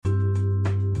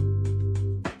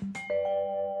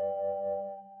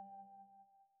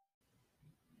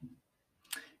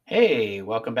Hey,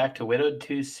 welcome back to Widowed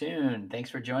Too Soon. Thanks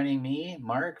for joining me,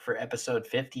 Mark, for episode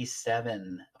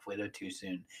 57 of Widowed Too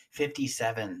Soon.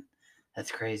 57.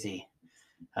 That's crazy.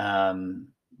 Um,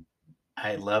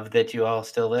 I love that you all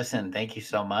still listen. Thank you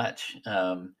so much.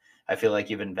 I feel like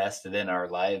you've invested in our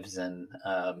lives, and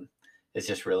it's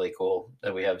just really cool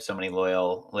that we have so many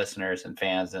loyal listeners and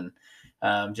fans. And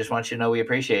just want you to know we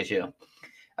appreciate you.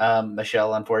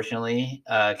 Michelle, unfortunately,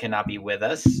 cannot be with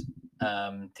us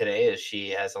today as she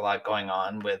has a lot going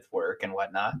on with work and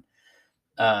whatnot.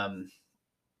 Um,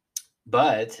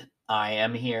 but I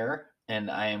am here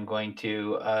and I am going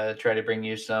to try to bring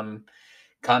you some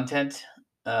content.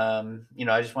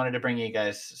 I just wanted to bring you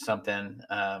guys something,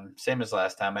 same as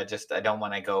last time. I don't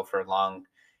want to go for long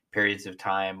periods of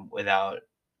time without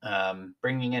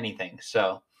bringing anything.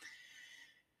 So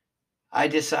I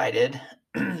decided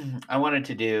I wanted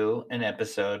to do an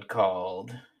episode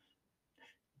called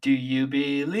Do You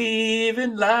Believe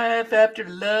in Life After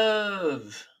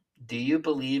Love? Do you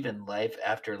believe in life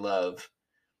after love?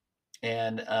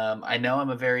 And I know I'm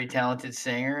a very talented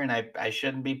singer and I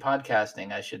shouldn't be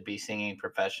podcasting. I should be singing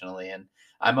professionally. And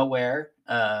I'm aware,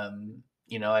 I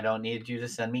don't need you to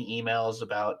send me emails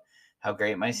about how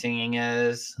great my singing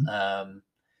is.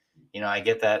 I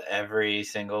get that every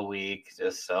single week.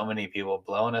 Just so many people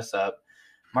blowing us up.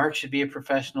 Mark should be a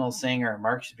professional singer.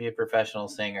 Mark should be a professional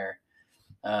singer.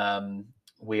 Um,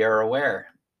 we are aware.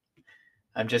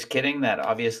 I'm just kidding. That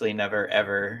obviously never,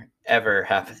 ever, ever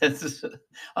happens.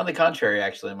 On the contrary,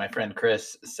 actually, my friend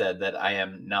Chris said that I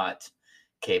am not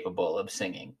capable of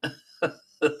singing.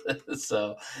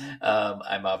 So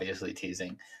I'm obviously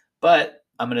teasing, but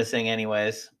I'm going to sing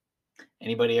anyways.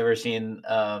 Anybody ever seen,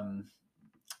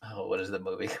 what is the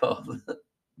movie called?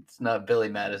 It's not Billy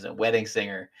Madison, Wedding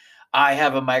Singer. I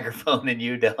have a microphone and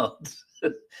you don't.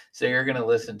 So you're going to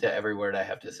listen to every word I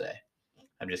have to say.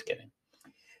 I'm just kidding.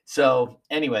 So,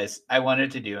 anyways, I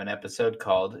wanted to do an episode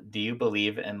called Do You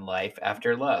Believe in Life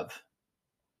After Love?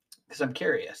 Because I'm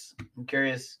curious. I'm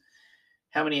curious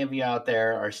how many of you out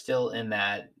there are still in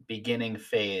that beginning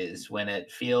phase when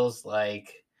it feels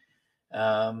like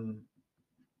um,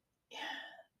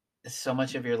 so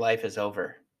much of your life is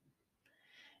over.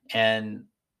 And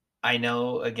I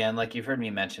know, again, like you've heard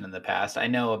me mention in the past, I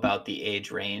know about the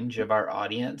age range of our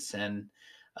audience. And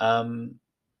um,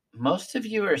 most of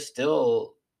you are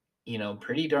still,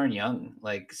 pretty darn young,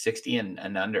 like 60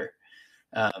 and under,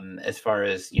 as far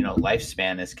as,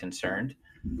 lifespan is concerned.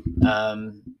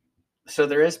 Um, so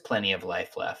there is plenty of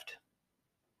life left.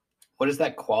 What does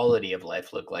that quality of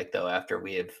life look like, though, after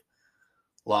we have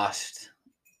lost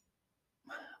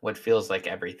what feels like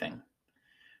everything,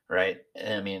 right?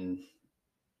 I mean,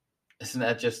 isn't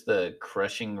that just the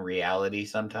crushing reality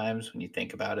sometimes when you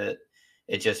think about it?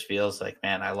 It just feels like,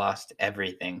 man, I lost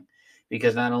everything.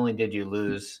 Because not only did you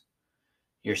lose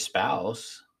your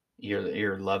spouse,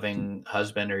 your loving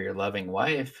husband or your loving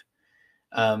wife,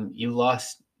 you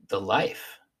lost the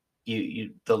life. The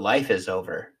life is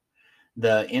over.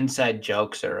 The inside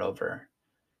jokes are over.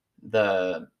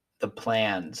 The the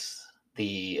plans,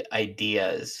 the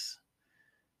ideas,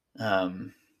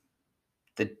 um,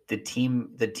 the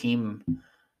team.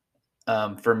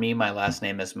 For me, my last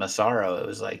name is Massaro. It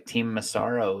was like Team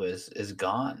Massaro is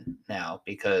gone now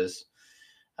because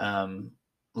um,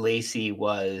 Lacey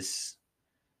was.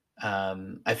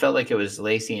 I felt like it was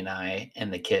Lacey and I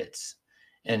and the kids.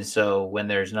 And so when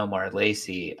there's no more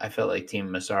Lacey, I felt like Team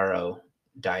Massaro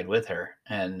died with her.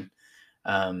 And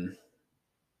um,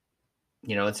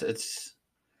 it's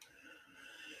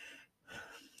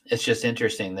just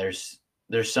interesting. There's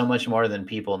so much more than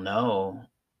people know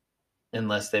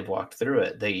unless they've walked through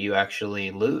it that you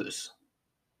actually lose.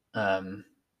 Um,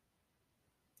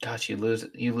 gosh, you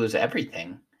lose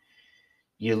everything.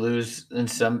 You lose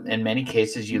in many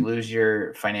cases you lose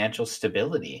your financial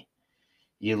stability.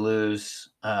 You lose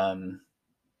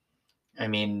I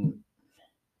mean,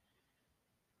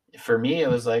 for me it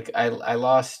was like I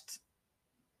lost,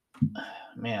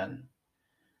 man,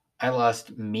 I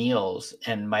lost meals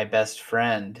and my best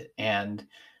friend and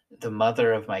the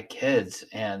mother of my kids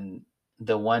and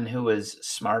the one who was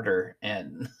smarter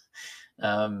and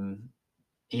um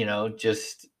you know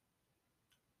just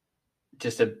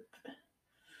a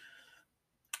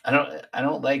I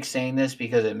don't like saying this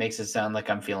because it makes it sound like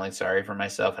I'm feeling sorry for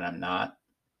myself and I'm not.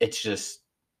 It's just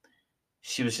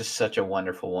she was just such a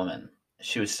wonderful woman.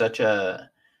 She was such a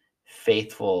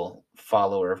faithful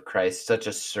follower of Christ, such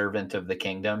a servant of the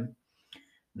kingdom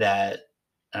that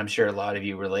I'm sure a lot of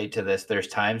you relate to this. There's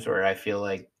times where I feel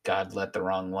like God let the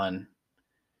wrong one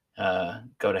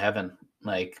go to heaven.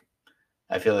 Like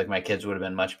I feel like my kids would have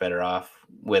been much better off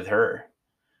with her.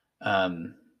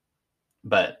 Um,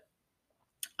 but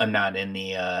I'm not in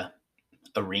the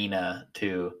arena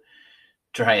to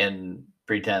try and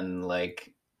pretend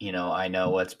like, I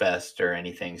know what's best or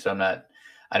anything. So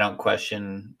I don't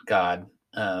question God.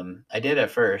 I did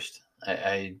at first.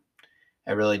 I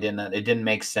really didn't. It didn't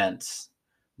make sense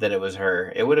that it was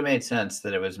her. It would have made sense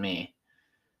that it was me.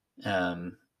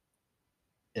 Um,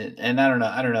 and I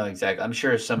don't know exactly. I'm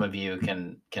sure some of you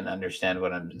can understand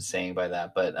what I'm saying by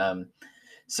that. But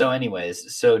so,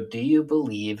 anyways, so do you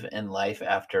believe in life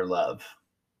after love?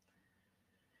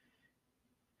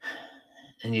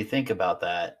 And you think about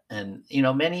that, and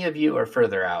many of you are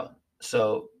further out.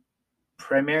 So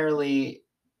primarily,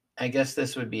 I guess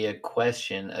this would be a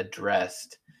question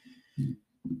addressed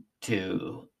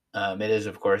to. It is,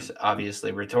 of course,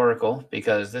 obviously rhetorical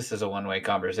because this is a one-way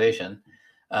conversation.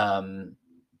 Um,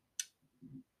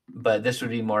 but this would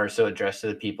be more so addressed to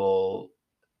the people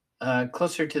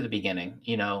closer to the beginning.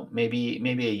 Maybe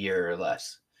a year or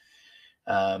less.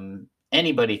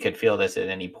 Anybody could feel this at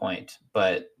any point,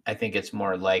 but I think it's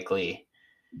more likely.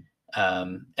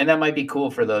 And that might be cool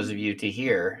for those of you to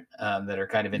hear that are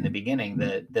kind of in the beginning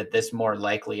that this more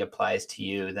likely applies to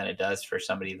you than it does for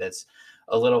somebody that's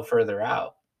a little further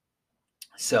out.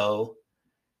 So,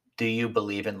 do you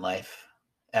believe in life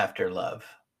after love?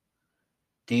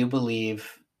 Do you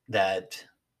believe that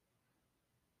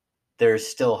there's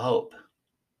still hope?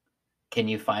 Can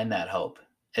you find that hope?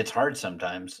 It's hard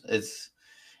sometimes.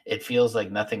 It feels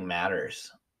like nothing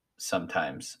matters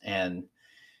sometimes, and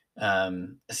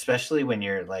especially when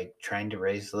you're like trying to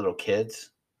raise little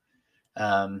kids.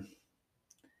 Um,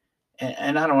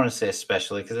 and I don't want to say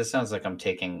especially because it sounds like I'm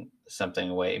taking something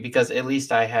away because at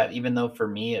least I have, even though for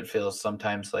me it feels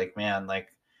sometimes like, man, like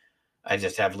I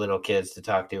just have little kids to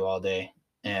talk to all day,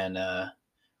 and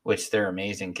which they're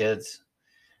amazing kids.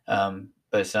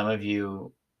 But some of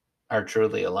you are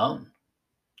truly alone,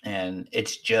 and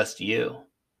it's just you,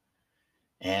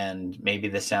 and maybe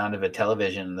the sound of a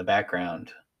television in the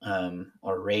background,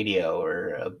 or radio or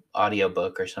a audio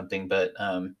book or something. But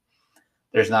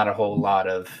there's not a whole lot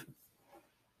of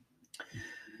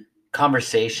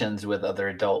conversations with other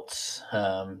adults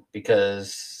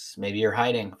because maybe you're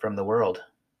hiding from the world.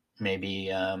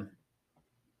 Maybe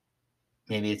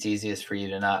maybe it's easiest for you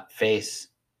to not face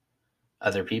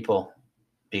other people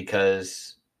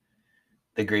because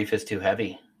the grief is too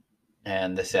heavy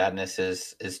and the sadness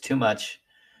is too much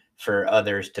for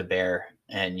others to bear,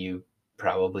 and you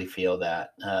probably feel that.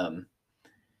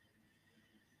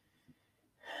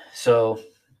 So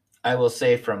I will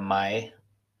say from my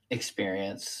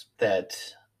experience that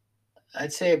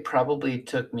I'd say it probably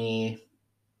took me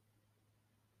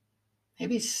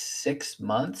maybe 6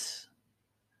 months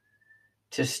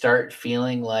to start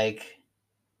feeling like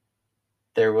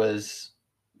there was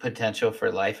potential for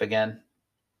life again.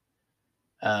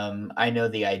 I know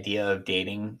the idea of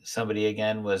dating somebody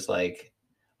again was like,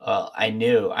 I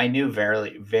knew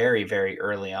very, very, very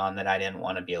early on that I didn't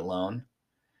want to be alone.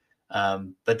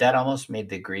 But that almost made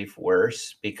the grief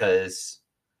worse because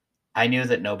I knew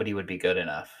that nobody would be good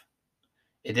enough.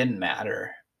 It didn't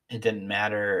matter. It didn't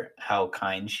matter how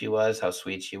kind she was, how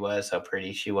sweet she was, how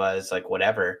pretty she was, like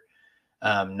whatever.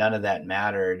 None of that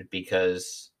mattered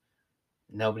because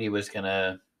nobody was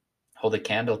gonna hold a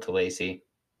candle to Lacey.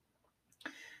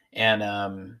 And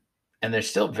and there's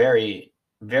still very,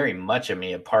 very much of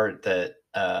me a part that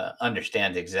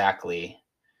understands exactly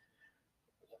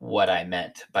what I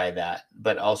meant by that.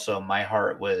 But also my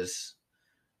heart was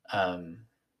um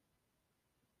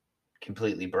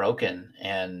completely broken,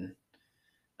 and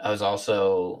I was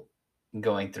also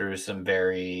going through some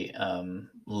very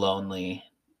lonely,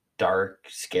 dark,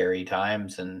 scary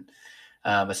times, and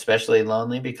especially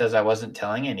lonely because I wasn't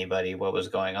telling anybody what was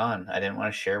going on. I didn't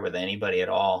want to share with anybody at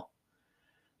all.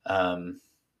 Um,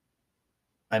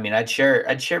 I mean, I'd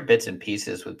share bits and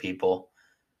pieces with people,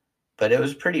 but it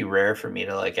was pretty rare for me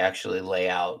to like actually lay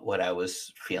out what I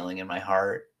was feeling in my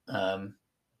heart.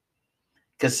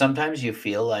 Because sometimes you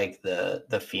feel like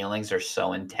the feelings are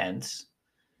so intense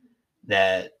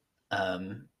that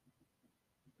um,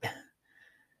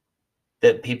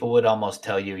 that people would almost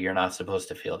tell you you're not supposed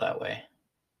to feel that way.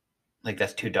 Like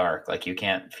that's too dark. Like you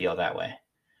can't feel that way.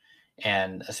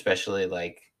 And especially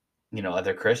like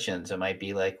other Christians, it might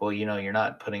be like, well, you're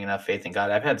not putting enough faith in God.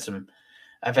 I've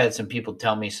had some people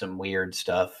tell me some weird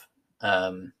stuff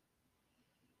um,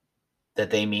 that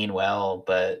they mean well,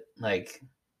 but like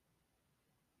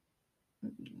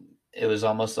it was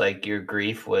almost like your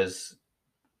grief was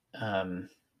um,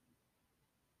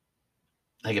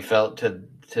 like it felt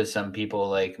to some people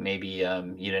like maybe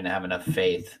you didn't have enough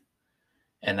faith,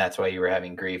 and that's why you were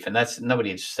having grief. And that's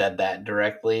nobody said that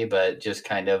directly, but just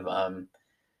kind of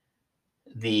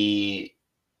the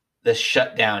the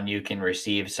shutdown you can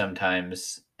receive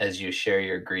sometimes as you share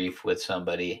your grief with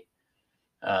somebody.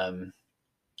 Um,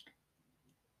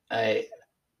 I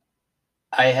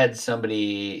I had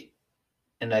somebody,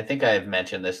 and I think I've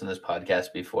mentioned this in this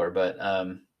podcast before, but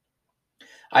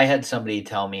I had somebody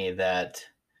tell me that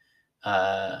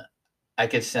uh, I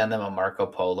could send them a Marco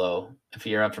Polo. If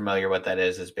you're unfamiliar, what that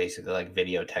is basically like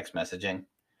video text messaging.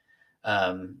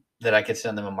 That I could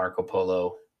send them a Marco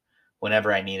Polo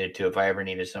whenever I needed to, if I ever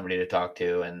needed somebody to talk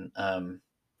to. And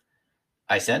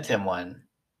I sent him one,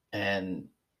 and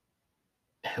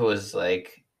it was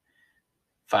like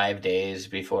 5 days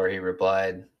before he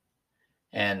replied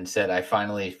and said, "I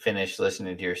finally finished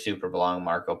listening to your super long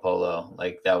Marco Polo."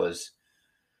 Like that was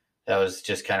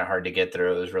just kind of hard to get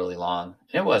through. It was really long.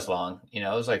 It was long, it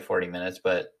was like 40 minutes,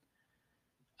 but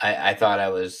I thought I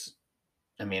was.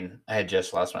 I mean, I had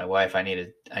just lost my wife. I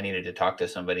needed to talk to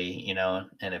somebody,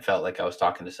 and it felt like I was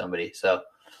talking to somebody. So,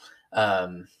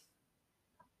 um,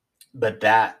 but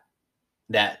that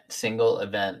single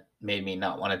event made me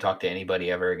not want to talk to anybody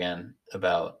ever again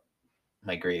about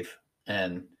my grief.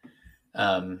 And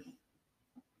um,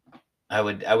 I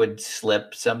would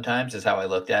slip sometimes, is how I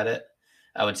looked at it.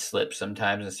 I would slip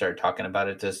sometimes and start talking about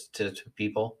it to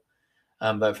people.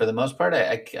 But for the most part,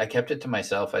 I kept it to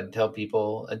myself. I'd tell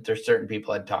people, there's certain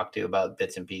people I'd talk to about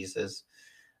bits and pieces,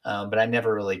 but I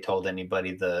never really told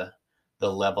anybody the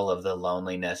level of the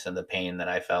loneliness and the pain that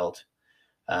I felt.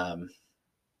 Um,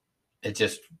 it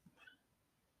just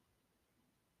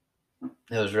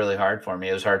it was really hard for me.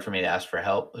 It was hard for me to ask for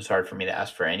help. It was hard for me to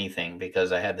ask for anything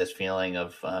because I had this feeling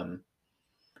of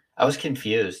I was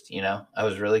confused. I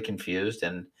was really confused,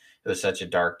 and it was such a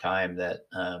dark time that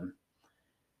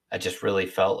I just really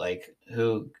felt like,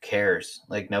 who cares?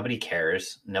 Like, nobody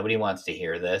cares. Nobody wants to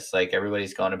hear this. Like,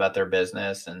 everybody's going about their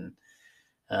business, and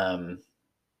um,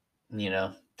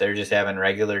 they're just having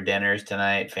regular dinners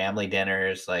tonight, family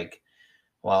dinners. Like,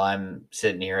 while I'm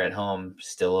sitting here at home,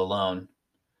 still alone.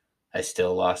 I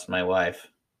still lost my wife.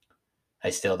 I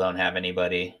still don't have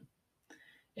anybody.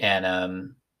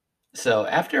 And so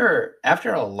after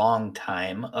a long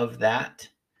time of that,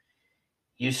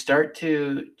 you start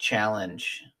to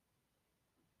challenge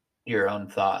your own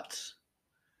thoughts.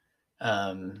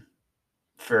 Um,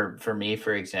 for me,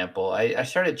 for example, I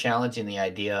started challenging the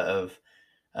idea of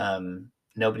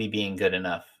nobody being good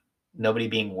enough, nobody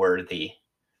being worthy,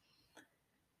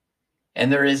 and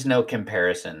there is no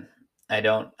comparison. I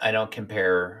don't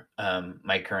compare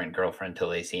my current girlfriend to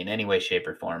Lacey in any way, shape,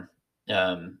 or form,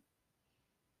 um,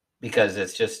 because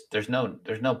it's just there's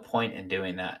no point in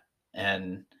doing that,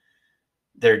 and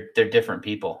they're different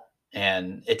people,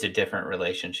 and it's a different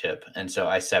relationship, and so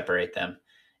I separate them,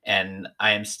 and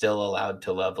I am still allowed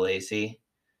to love Lacey,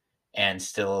 and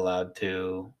still allowed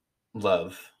to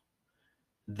love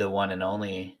the one and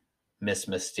only Miss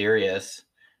Mysterious,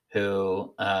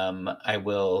 who I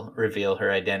will reveal her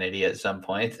identity at some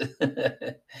point.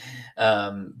 But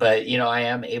I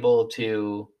am able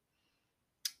to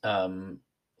um,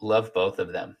 love both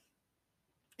of them,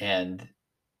 and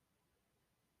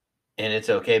it's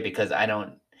okay because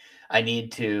I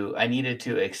needed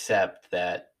to accept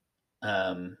that.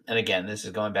 And again, this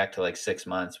is going back to like 6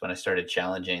 months when I started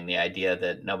challenging the idea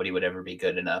that nobody would ever be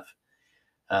good enough.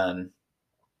 Um,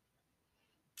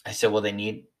 I said, well,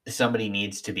 somebody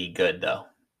needs to be good though.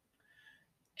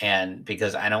 And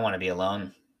because I don't want to be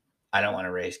alone, I don't want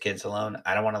to raise kids alone.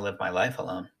 I don't want to live my life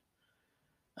alone.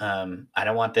 I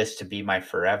don't want this to be my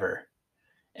forever.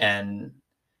 And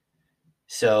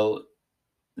so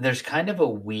there's kind of a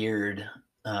weird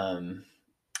um,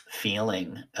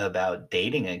 feeling about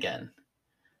dating again,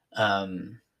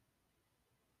 um,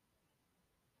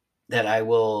 that I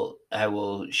will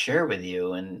share with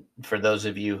you. And for those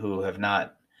of you who have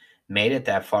not made it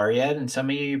that far yet, and some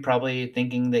of you probably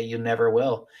thinking that you never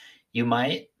will, you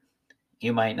might,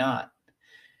 you might not,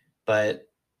 but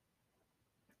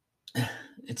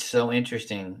it's so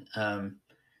interesting.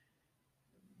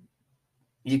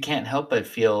 You can't help but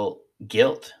feel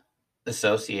guilt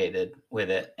associated with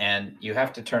it, and you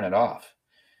have to turn it off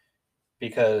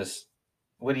because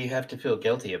what do you have to feel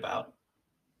guilty about?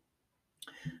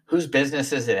 Whose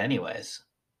business is it, anyways?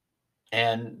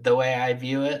 And the way I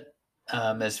view it,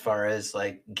 as far as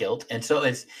like guilt, and so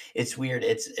it's weird.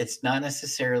 It's not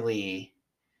necessarily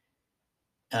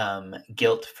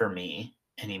guilt for me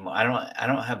anymore. I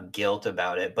don't have guilt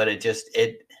about it, but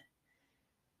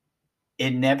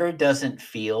it never doesn't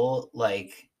feel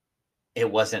like it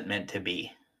wasn't meant to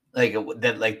be.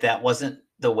 That wasn't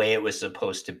the way it was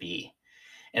supposed to be.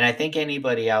 And I think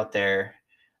anybody out there,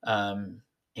 um,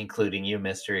 including you,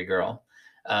 mystery girl,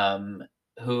 um,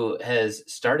 who has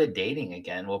started dating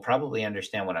again will probably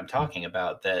understand what I'm talking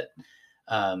about. That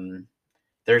um,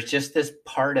 there's just this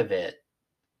part of it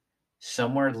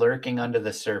somewhere lurking under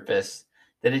the surface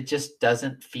that it just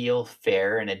doesn't feel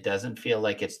fair and it doesn't feel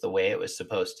like it's the way it was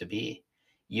supposed to be.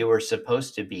 You were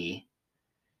supposed to be,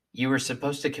 you were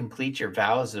supposed to complete your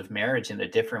vows of marriage in a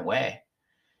different way.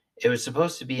 It was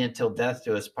supposed to be until death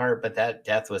do us part, but that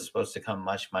death was supposed to come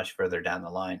much, much further down the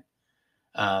line.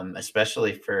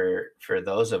 Especially for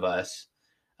those of us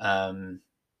um,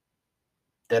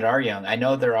 that are young. I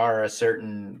know there are a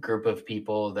certain group of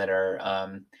people that are,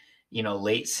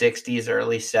 late 60s,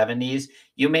 early 70s.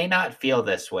 You may not feel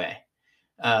this way.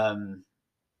 Um,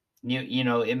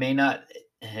 it may not,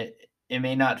 it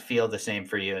may not feel the same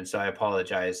for you. And so I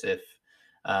apologize if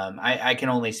I can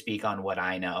only speak on what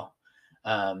I know.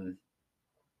 Um,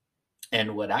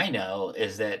 and what I know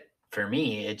is that for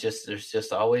me, there's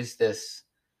just always this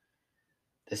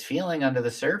feeling under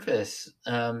the surface,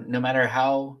 no matter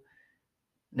how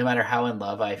in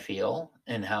love I feel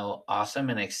and how awesome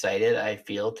and excited I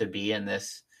feel to be in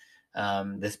this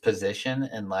position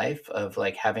in life of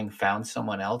like having found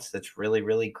someone else that's really,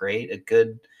 really great, a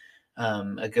good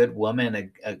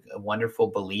woman, a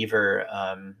wonderful believer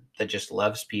that just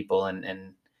loves people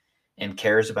and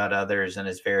cares about others and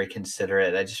is very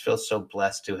considerate. I just feel so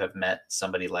blessed to have met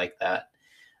somebody like that.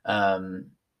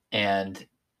 Um, and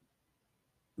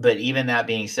but even that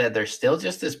being said, there's still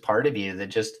just this part of you that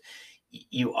just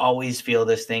you always feel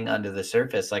this thing under the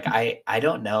surface. Like I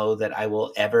don't know that I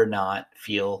will ever not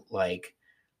feel like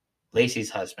Lacey's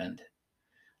husband.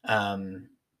 Um,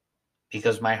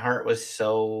 because my heart was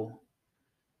so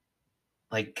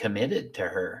like committed to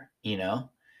her,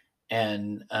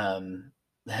 And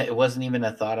it wasn't even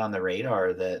a thought on the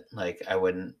radar that like I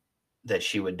wouldn't that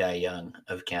she would die young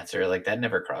of cancer. Like that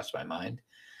never crossed my mind.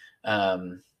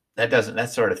 Um, that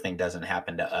sort of thing doesn't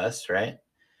happen to us, right?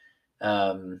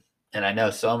 Um, and I know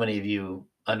so many of you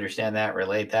understand that,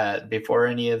 relate that. Before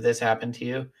any of this happened to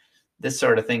you, this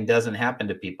sort of thing doesn't happen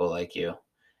to people like you.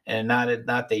 And not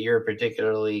that you're a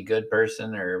particularly good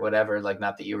person or whatever, like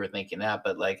not that you were thinking that,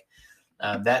 but like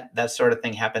that sort of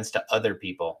thing happens to other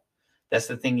people. That's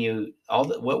the thing.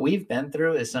 What we've been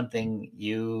through is something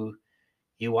you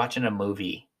watch in a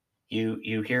movie, you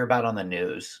hear about on the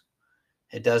news.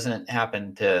 It doesn't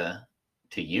happen to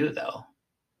you though,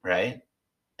 right?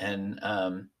 And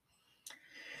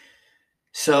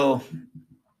so,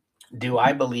 do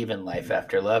I believe in life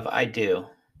after love? I do.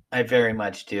 I very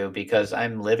much do because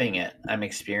I'm living it. I'm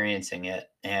experiencing it,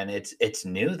 and it's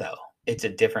new though. It's a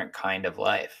different kind of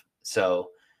life. So,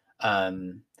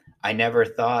 um, I never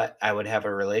thought I would have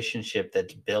a relationship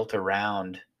that's built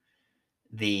around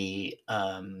the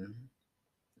um,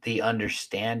 the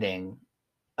understanding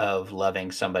of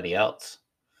loving somebody else.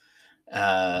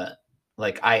 Uh,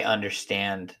 like I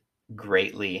understand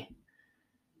greatly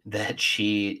that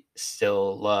she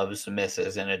still loves,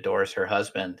 misses, and adores her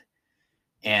husband,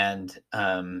 and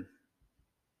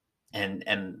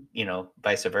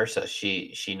vice versa.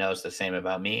 She knows the same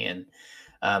about me, and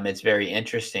it's very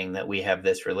interesting that we have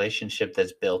this relationship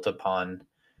that's built upon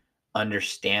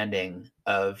understanding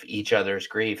of each other's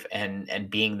grief and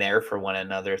being there for one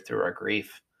another through our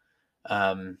grief.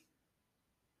 Um,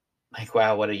 like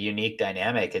wow, what a unique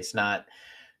dynamic! It's not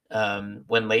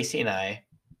when Lacey and I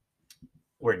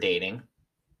were dating.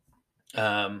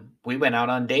 We went out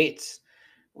on dates.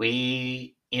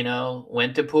 We,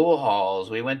 went to pool halls,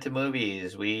 we went to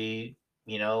movies, we,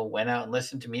 went out and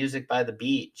listened to music by the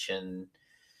beach and,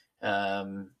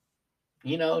 um,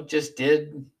 just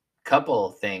did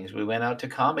couple things. We went out to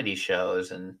comedy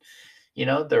shows and,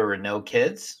 there were no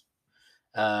kids.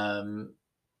 Um,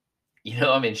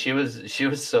 I mean, she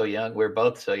was so young. We're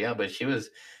both so young, but she was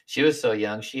so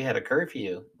young. She had a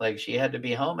curfew. Like she had to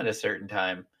be home at a certain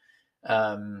time.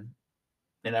 Um,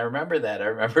 and I remember that. I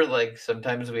remember like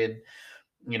sometimes we'd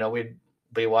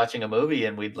be watching a movie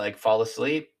and we'd like fall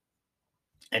asleep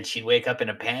and she'd wake up in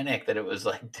a panic that it was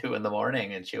like 2 in the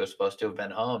morning and she was supposed to have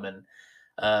been home. And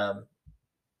um,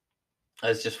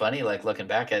 it's just funny, like looking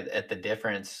back at the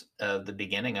difference of the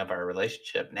beginning of our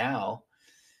relationship now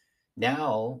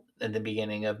in the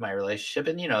beginning of my relationship.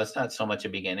 And, it's not so much a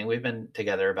beginning. We've been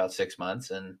together about 6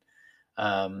 months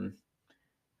um,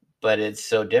 but it's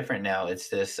so different now. It's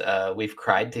this, we've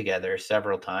cried together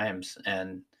several times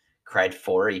and cried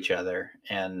for each other.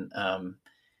 And,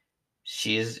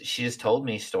 she's told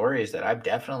me stories that I've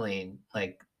definitely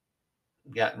like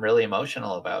gotten really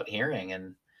emotional about hearing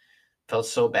and felt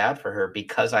so bad for her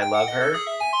because I love her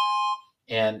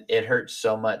and it hurts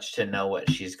so much to know what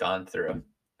she's gone through.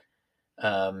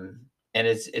 Um and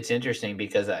it's interesting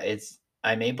because it's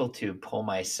I'm able to pull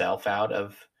myself out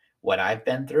of what I've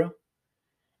been through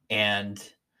and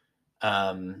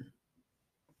um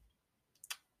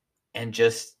and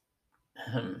just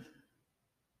hmm,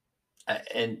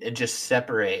 and just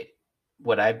separate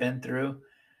what I've been through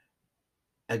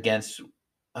against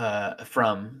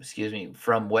from excuse me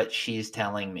from what she's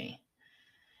telling me.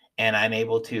 And I'm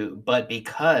able to, but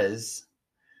because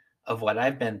of what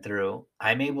I've been through,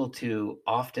 I'm able to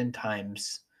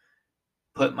oftentimes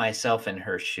put myself in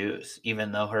her shoes,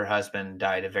 even though her husband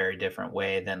died a very different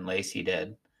way than Lacey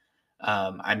did.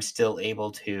 I'm still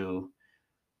able to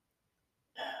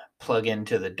plug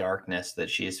into the darkness that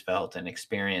she's felt and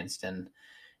experienced,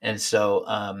 and so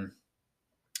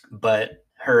but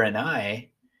her and I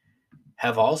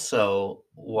have also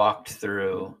walked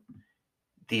through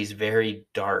these very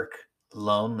dark,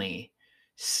 lonely,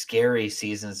 scary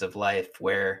seasons of life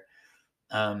where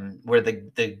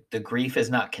the grief is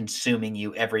not consuming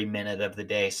you every minute of the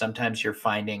day. Sometimes you're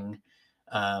finding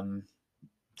um,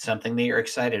 something that you're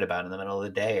excited about in the middle of the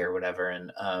day or whatever,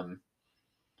 and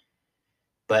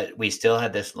but we still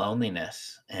had this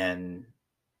loneliness, and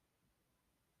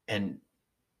and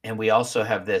we also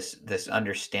have this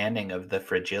understanding of the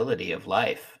fragility of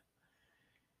life.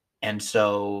 And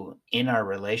so in our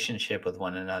relationship with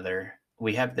one another,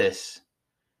 we have this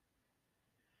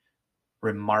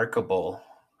remarkable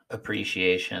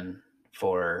appreciation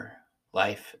for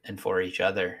life and for each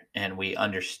other, and we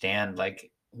understand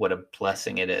like what a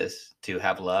blessing it is to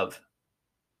have love.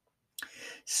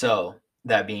 So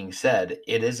that being said,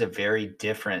 it is a very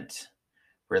different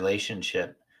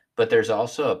relationship, but there's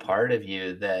also a part of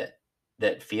you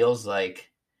that feels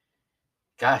like,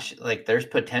 gosh, like there's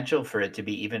potential for it to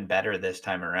be even better this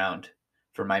time around,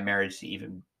 for my marriage to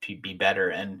even be better.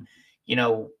 And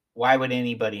why would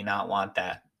anybody not want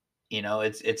that?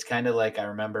 It's kind of like I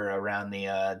remember around the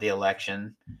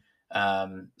election,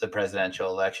 the presidential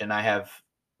election. I have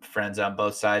friends on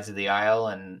both sides of the aisle,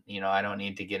 and I don't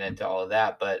need to get into all of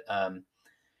that, but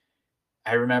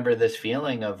I remember this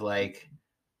feeling of like,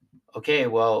 okay,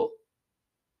 well,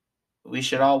 we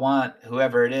should all want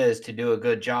whoever it is to do a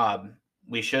good job.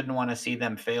 We shouldn't want to see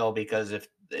them fail, because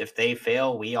if they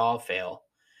fail, we all fail.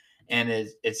 And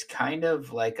it's kind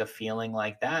of like a feeling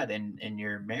like that in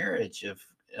your marriage of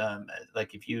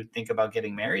like if you think about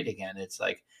getting married again, it's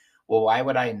like, well, why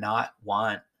would I not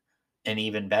want an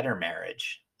even better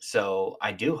marriage? So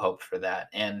I do hope for that.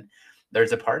 And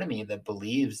there's a part of me that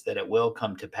believes that it will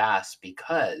come to pass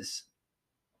because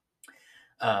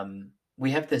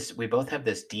we both have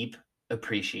this deep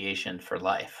appreciation for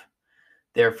life.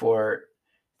 Therefore,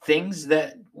 things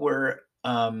that were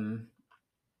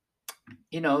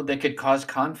that could cause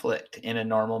conflict in a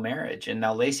normal marriage. And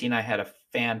now Lacey and I had a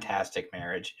fantastic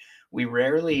marriage. We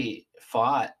rarely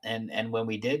fought, and when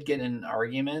we did get in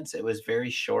arguments, it was very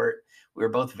short. We were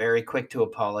both very quick to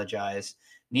apologize.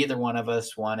 Neither one of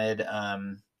us wanted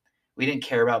we didn't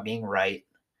care about being right.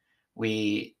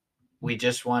 We we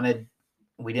just wanted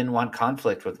we didn't want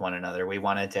conflict with one another. We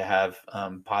wanted to have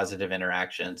positive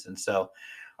interactions. And so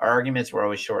our arguments were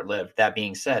always short lived. That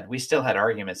being said, we still had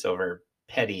arguments over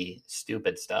petty,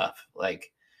 stupid stuff.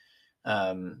 Like,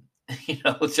 um,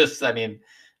 just, I mean,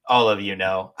 all of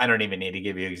I don't even need to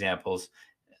give you examples.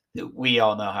 We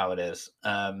all know how it is.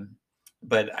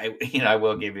 But I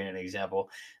will give you an example.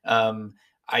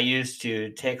 I used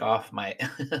to take off my,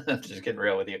 I'm just getting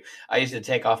real with you. I used to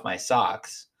take off my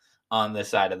socks on the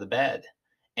side of the bed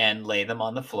and lay them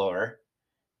on the floor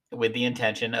with the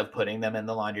intention of putting them in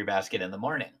the laundry basket in the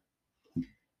morning.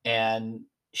 And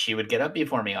she would get up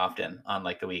before me often on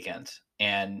like the weekends.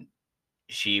 And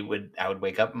I would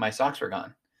wake up and my socks were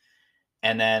gone.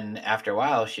 And then after a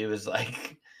while, she was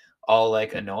like, all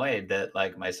like annoyed that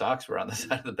like my socks were on the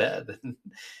side of the bed.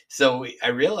 So I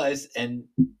realized, and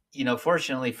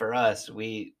fortunately for us,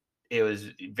 it was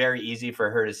very easy for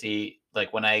her to see.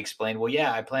 Like when I explained, well,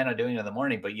 yeah, I plan on doing it in the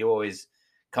morning, but you always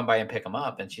come by and pick them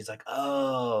up. And she's like,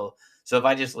 oh, so if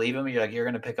I just leave them, you're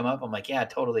going to pick them up. I'm like, yeah,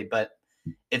 totally. But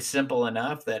it's simple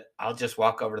enough that I'll just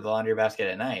walk over to the laundry basket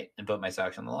at night and put my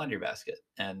socks in the laundry basket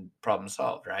and problem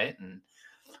solved, right?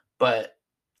 But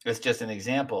it's just an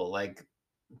example, like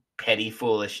petty,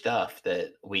 foolish stuff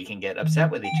that we can get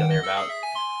upset with each other about.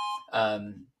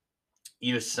 Um,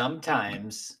 you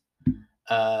sometimes,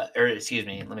 or excuse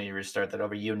me, let me restart that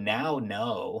over. You now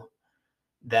know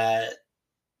that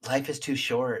life is too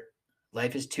short.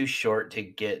 Life is too short to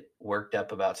get worked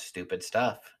up about stupid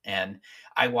stuff. And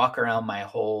I walk around my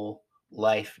whole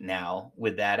life now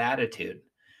with that attitude.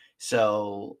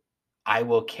 So I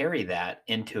will carry that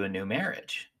into a new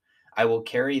marriage. I will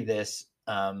carry this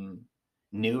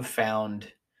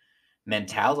newfound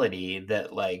mentality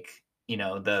that, like,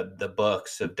 the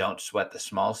books of Don't Sweat the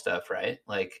Small Stuff, right?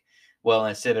 Like, well,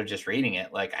 instead of just reading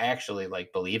it, like I actually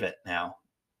like believe it now.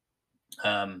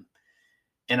 Um,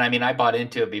 and I mean, I bought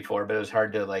into it before, but it was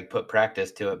hard to like put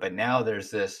practice to it. But now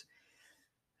there's this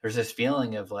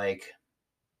feeling of like,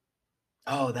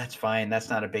 oh, that's fine, that's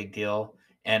not a big deal.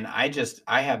 And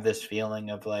I have this feeling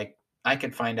of like I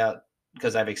could find out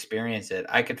because I've experienced it.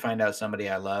 I could find out somebody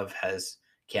I love has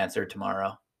cancer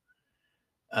tomorrow.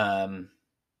 Um,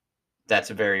 that's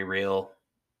a very real.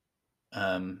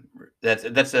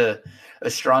 That's a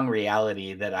strong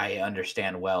reality that I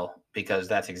understand well because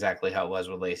that's exactly how it was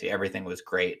with Lacey. Everything was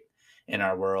great in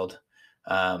our world.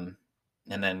 Um,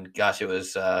 and then, gosh, it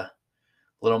was a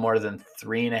little more than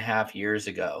 3.5 years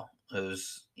ago. It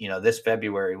was, this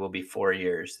February will be 4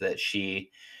 years that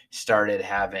she started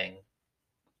having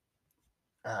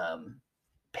um,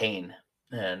 pain,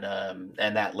 and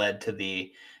that led to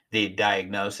the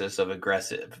diagnosis of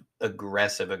aggressive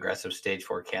stage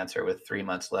 4 cancer with 3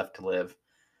 months left to live.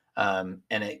 And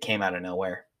it came out of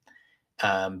nowhere.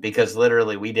 Because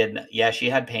literally we didn't, yeah, she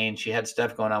had pain, she had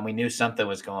stuff going on. We knew something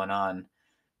was going on,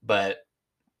 but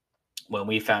when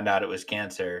we found out it was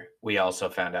cancer, we also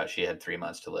found out she had 3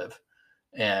 months to live.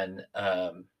 And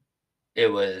it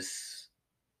was,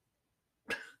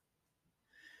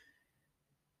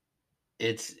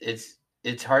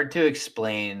 it's hard to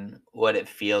explain what it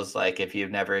feels like if you've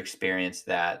never experienced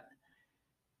that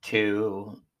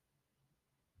to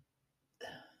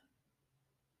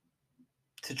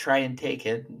try and take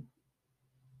it,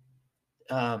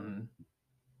 um,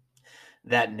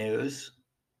 that news,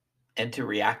 and to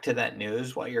react to that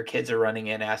news while your kids are running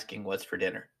in asking what's for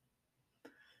dinner.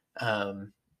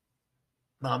 Um,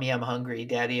 Mommy, I'm hungry.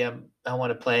 Daddy, I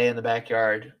want to play in the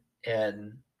backyard.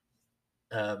 And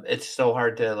it's so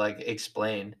hard to like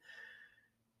explain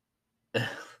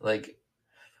like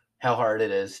how hard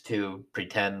it is to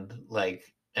pretend like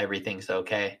everything's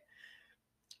okay.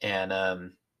 And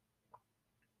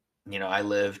I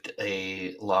lived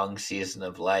a long season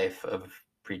of life of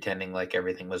pretending like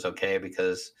everything was okay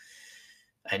because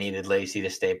I needed Lacey to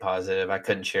stay positive. I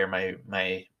couldn't share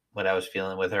my what I was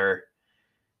feeling with her.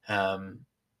 Um,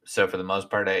 so for the most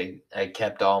part, I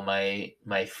kept all my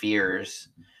fears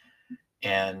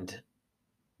and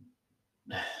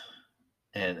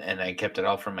and I kept it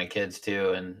all from my kids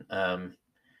too. And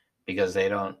because they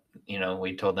don't,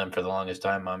 we told them for the longest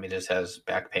time, Mommy just has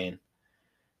back pain,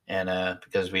 and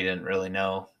because we didn't really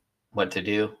know what to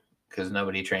do because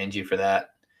nobody trains you for that.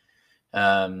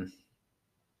 Um,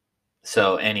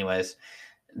 so, anyways,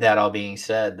 that all being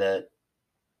said, that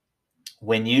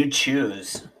when you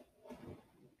choose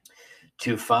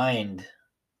to find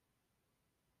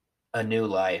a new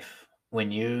life,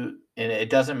 and it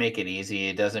doesn't make it easy,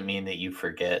 it doesn't mean that you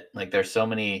forget. Like there's so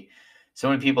many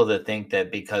people that think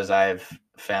that because I've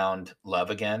found love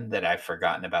again that I've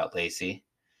forgotten about Lacey,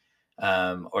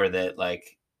 or that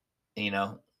like, you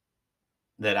know,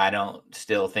 that I don't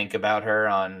still think about her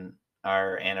on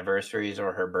our anniversaries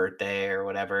or her birthday or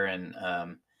whatever. And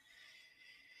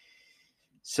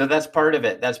so that's part of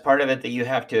it. That's part of it that you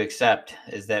have to accept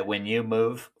is that when you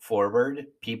move forward,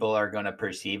 people are going to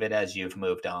perceive it as you've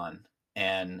moved on.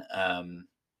 And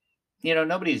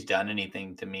nobody's done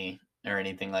anything to me or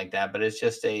anything like that, but it's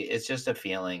just a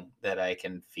feeling that I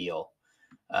can feel.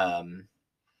 Um,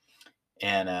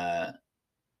 and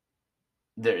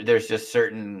there's just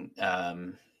certain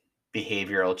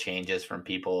behavioral changes from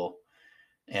people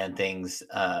and things,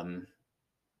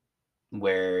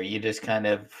 where you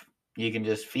can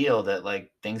just feel that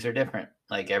like things are different.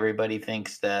 Like everybody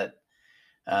thinks that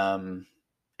um,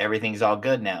 everything's all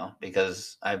good now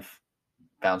because I've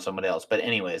found somebody else. But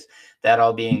anyways, that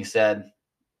all being said,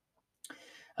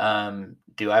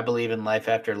 do I believe in life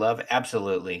after love?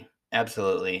 Absolutely,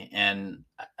 absolutely. And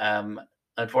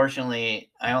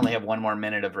unfortunately, I only have one more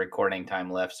minute of recording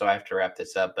time left, so I have to wrap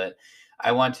this up. But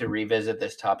I want to revisit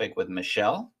this topic with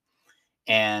Michelle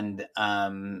and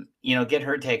get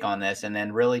her take on this and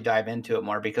then really dive into it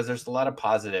more because there's a lot of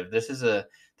positive. This is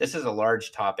a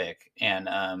large topic, and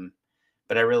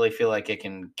but I really feel like it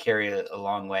can carry a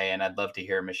long way, and I'd love to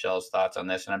hear Michelle's thoughts on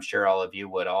this, and I'm sure all of you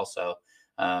would also.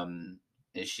 um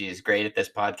she's great at this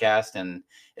podcast, and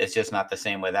it's just not the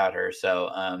same without her. So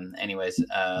anyways,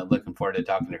 looking forward to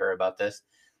talking to her about this.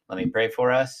 Let me pray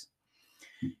for us.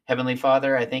 Heavenly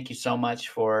Father, I thank you so much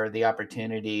for the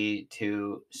opportunity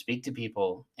to speak to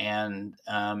people. And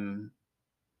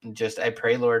just I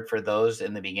pray, Lord, for those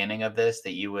in the beginning of this,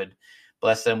 that you would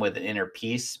bless them with inner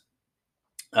peace,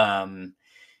 um,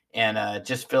 and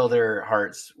just fill their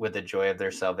hearts with the joy of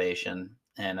their salvation.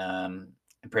 And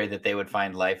I pray that they would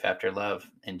find life after love.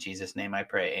 In Jesus' name I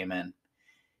pray. Amen.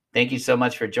 Thank you so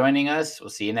much for joining us. We'll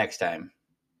see you next time.